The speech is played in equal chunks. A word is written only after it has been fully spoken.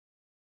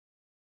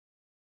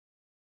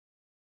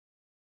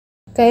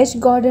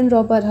Dr.H.Gordon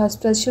Robert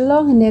Hospital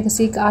Shillong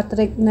Nekasik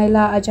Artrek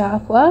Naila Aja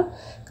Afwa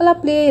Kala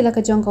Plie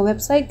Laka Jong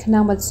website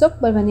Kanang Mansuk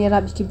Balmani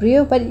Rabi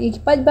Kibrio Pad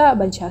Paitbah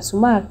Bancha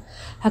Sumar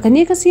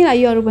Hakane kasin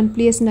ayo urban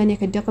place na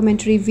neka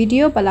documentary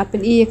video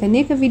palapil iya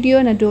kaneka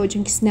video na do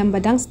jong kisnam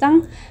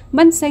badangstang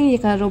bansang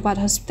yaka Robert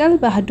Hospital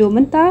bahado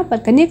menta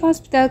pat kaneka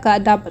hospital ka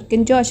ada pat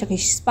kenjo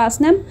shakish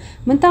spasnam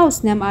menta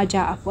usnam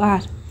aja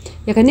afwar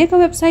ya kaneka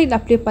website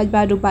lapli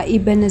Paitbah rupa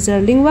iben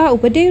nazar lingwa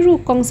upade ru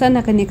kongsan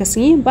kaneka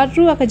singi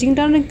badru aka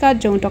jingdan ringka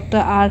jong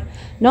Dr. R.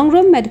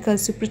 Nongrom Medical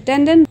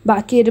Superintendent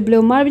ba KW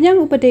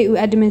Marbinyang upade u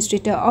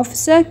Administrator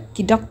Officer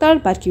ki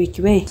Dr.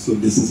 Barkiwikiwe. So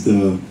this is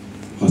the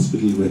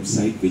hospital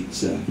website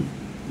which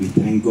we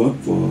thank God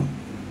for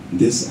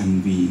this,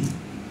 and we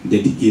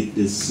dedicate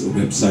this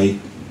website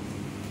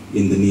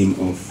in the name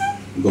of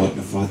God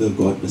the Father,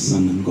 God the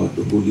Son and God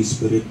the Holy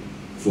Spirit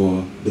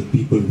for the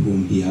people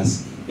whom He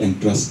has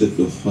entrusted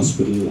the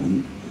hospital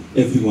and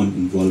everyone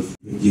involved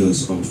with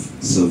years of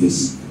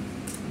service.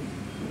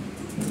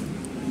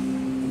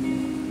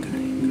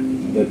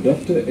 The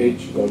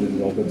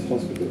Dr.H.Gordon Roberts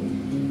Hospital,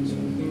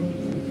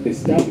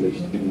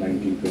 established in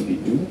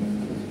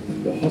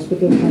 1922, the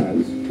hospital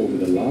has, over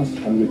the last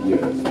 100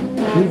 years,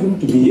 proven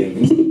to be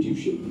an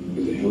institution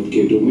in the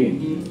healthcare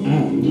domain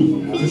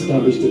and has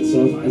established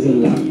itself as a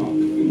landmark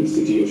in the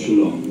city of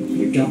Shillong,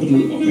 the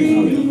capital of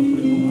Meghalaya.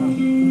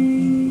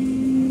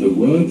 The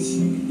words,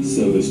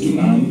 service to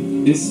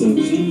man is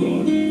service to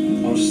God,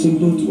 are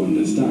simple to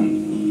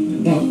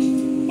understand, but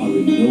are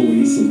in no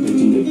way simple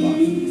to live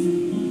by.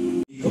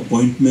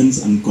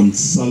 Appointments and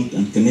consult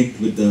and connect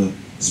with the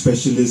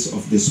specialists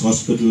of these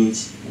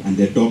hospitals and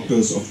their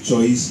doctors of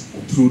choice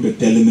through the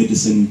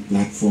telemedicine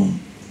platform.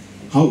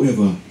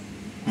 However,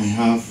 I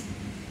have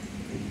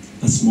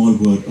a small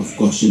word of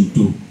caution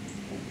too.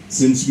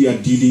 Since we are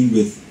dealing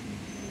with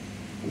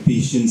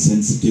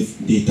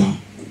patient-sensitive data,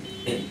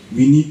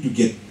 we need to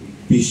get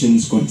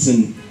patients'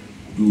 consent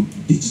to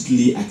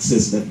digitally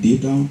access that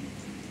data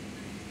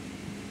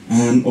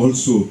and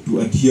also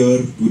to adhere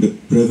to the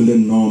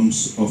prevalent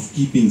norms of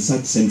keeping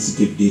such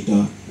sensitive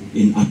data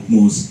in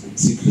utmost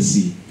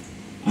secrecy.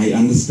 I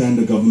understand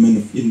the government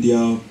of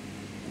India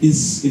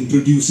is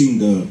introducing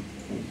the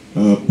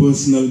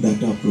Personal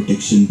Data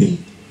Protection Bill.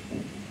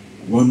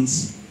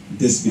 Once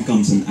this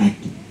becomes an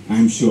act,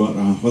 I'm sure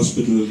our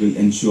hospital will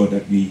ensure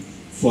that we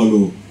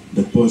follow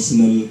the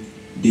Personal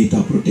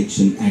Data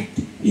Protection Act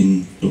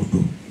in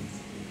toto.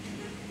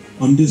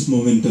 On this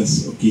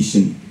momentous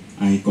occasion,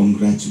 I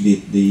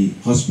congratulate the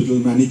hospital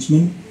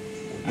management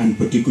and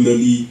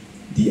particularly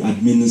the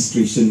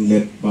administration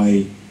led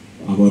by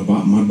our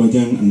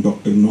Marbajang and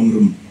Dr.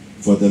 Nongrum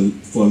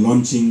for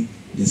launching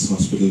this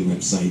hospital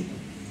website.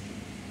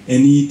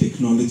 Any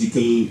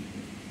technological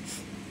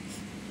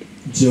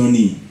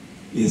journey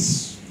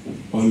is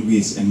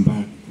always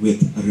embarked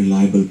with a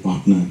reliable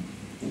partner.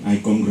 I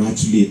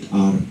congratulate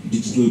our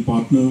digital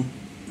partner,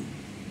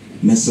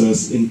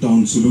 Messrs.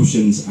 In-Town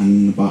Solutions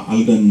and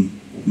Aldan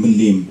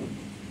Malim,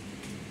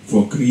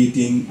 for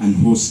creating and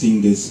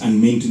hosting this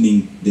and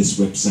maintaining this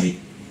website.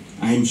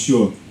 I am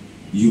sure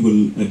you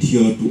will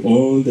adhere to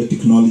all the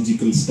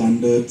technological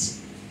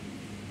standards,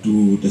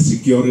 to the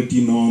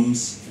security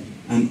norms,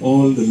 and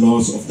all the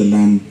laws of the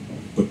land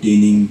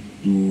pertaining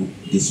to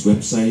this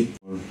website.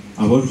 For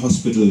our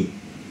hospital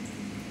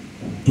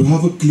to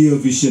have a clear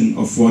vision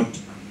of what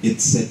it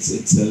sets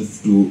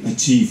itself to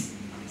achieve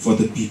for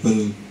the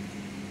people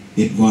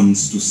it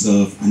wants to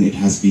serve and it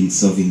has been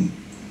serving.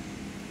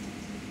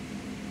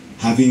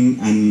 Having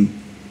an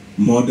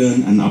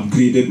modern and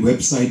upgraded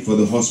website for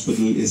the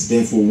hospital is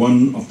therefore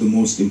one of the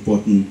most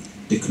important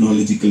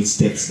technological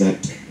steps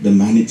that the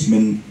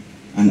management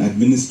and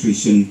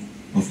administration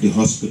of the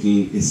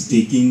hospital is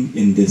taking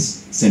in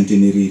this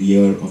centenary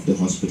year of the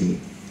hospital.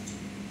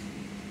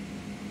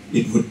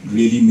 It would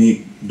really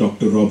make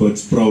Dr.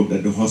 Roberts proud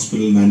that the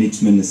hospital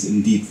management is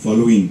indeed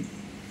following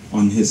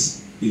on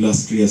his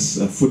illustrious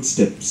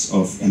footsteps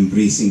of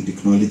embracing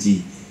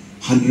technology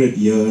 100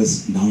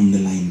 years down the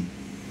line.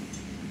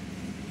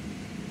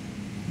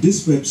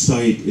 This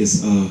website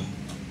is a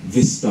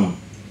vista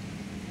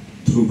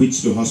through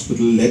which the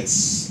hospital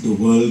lets the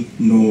world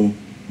know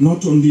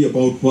not only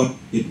about what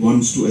it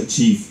wants to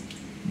achieve,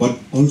 but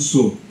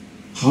also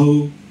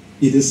how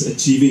it is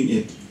achieving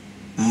it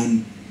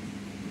and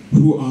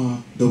who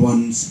are the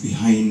ones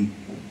behind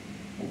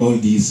all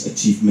these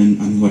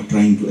achievements and who are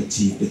trying to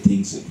achieve the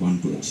things it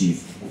wants to achieve.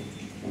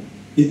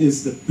 It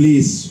is the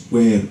place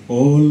where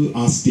all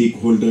our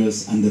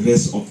stakeholders and the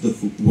rest of the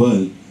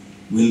world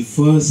will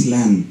first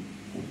land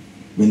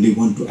when they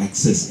want to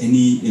access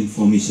any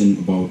information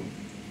about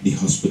the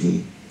hospital.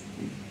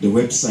 The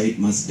website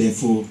must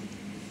therefore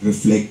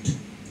reflect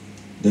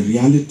the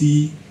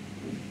reality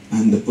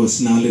and the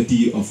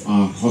personality of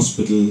our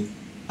hospital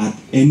at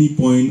any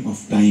point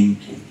of time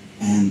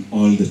and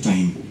all the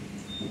time.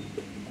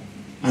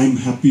 I'm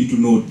happy to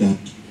note that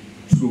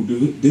through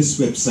this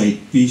website,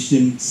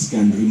 patients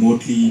can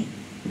remotely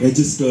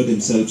register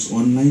themselves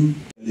online.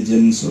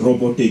 Intelligence,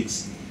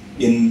 robotics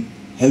in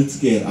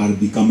healthcare are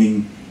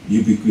becoming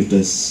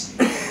ubiquitous.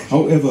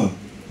 However,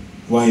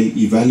 while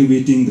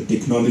evaluating the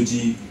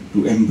technology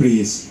to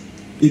embrace,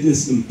 it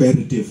is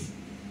imperative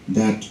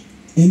that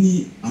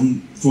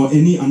for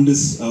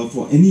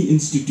any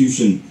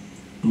institution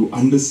to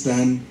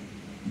understand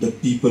the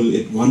people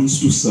it wants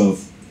to serve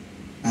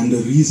and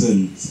the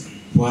reasons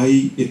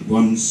why it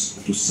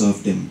wants to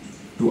serve them,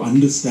 to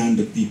understand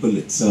the people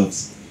it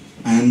serves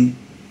and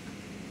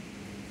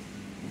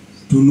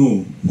to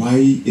know why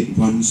it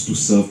wants to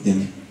serve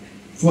them.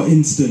 For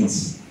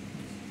instance,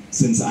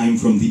 since I'm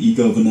from the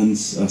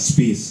e-governance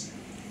space,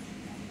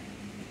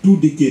 2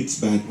 decades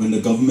back when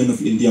the government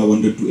of India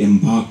wanted to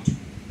embark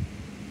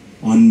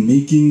on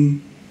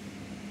making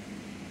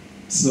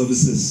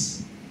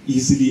services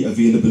easily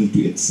available to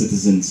its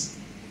citizens,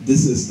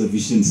 this is the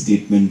vision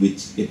statement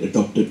which it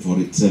adopted for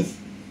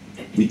itself,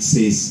 which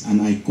says,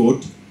 and I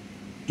quote,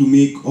 "To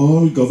make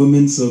all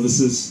government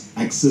services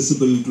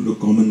accessible to the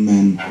common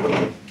man,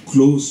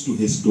 close to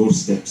his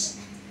doorsteps,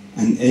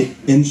 and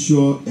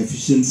ensure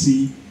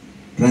efficiency,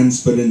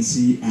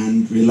 transparency,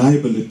 and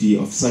reliability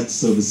of such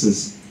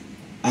services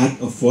at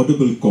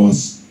affordable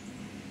cost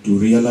to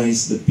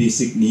realize the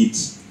basic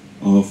needs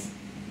of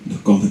the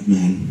common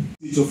man."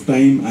 Of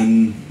time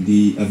and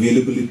the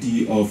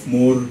availability of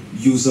more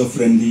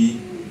user-friendly,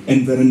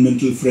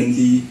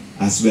 environmental-friendly,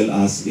 as well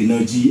as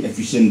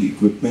energy-efficient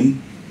equipment,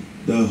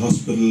 the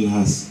hospital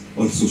has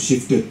also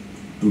shifted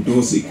to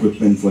those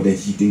equipment for their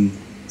heating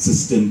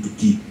system to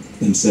keep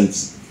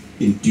themselves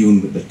in tune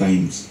with the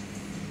times.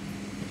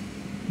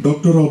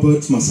 Dr.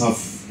 Roberts must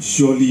have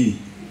surely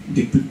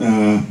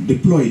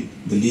deployed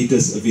the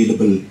latest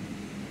available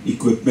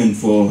equipment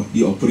for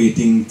the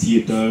operating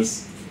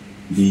theaters,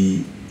 the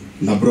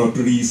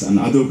laboratories and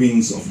other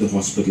wings of the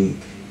hospital.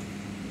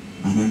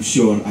 And I'm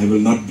sure I will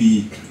not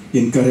be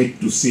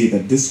incorrect to say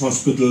that this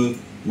hospital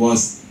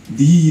was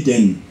the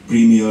then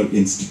premier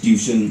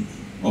institution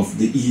of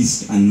the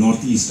east and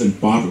northeastern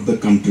part of the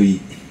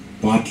country,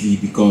 partly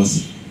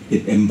because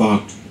it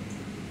embarked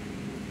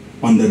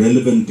on the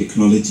relevant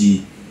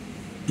technology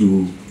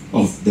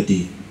of the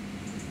day.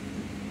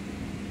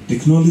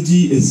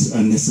 Technology is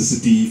a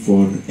necessity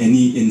for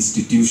any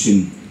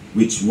institution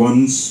which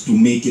wants to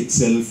make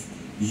itself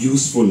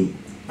useful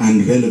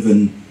and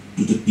relevant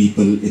to the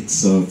people it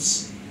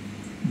serves.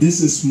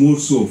 This is more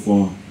so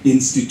for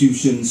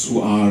institutions who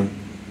are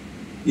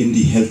in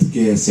the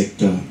healthcare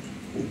sector.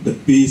 The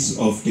pace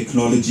of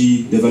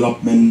technology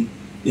development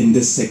in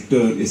this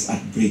sector is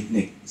at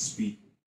breakneck speed.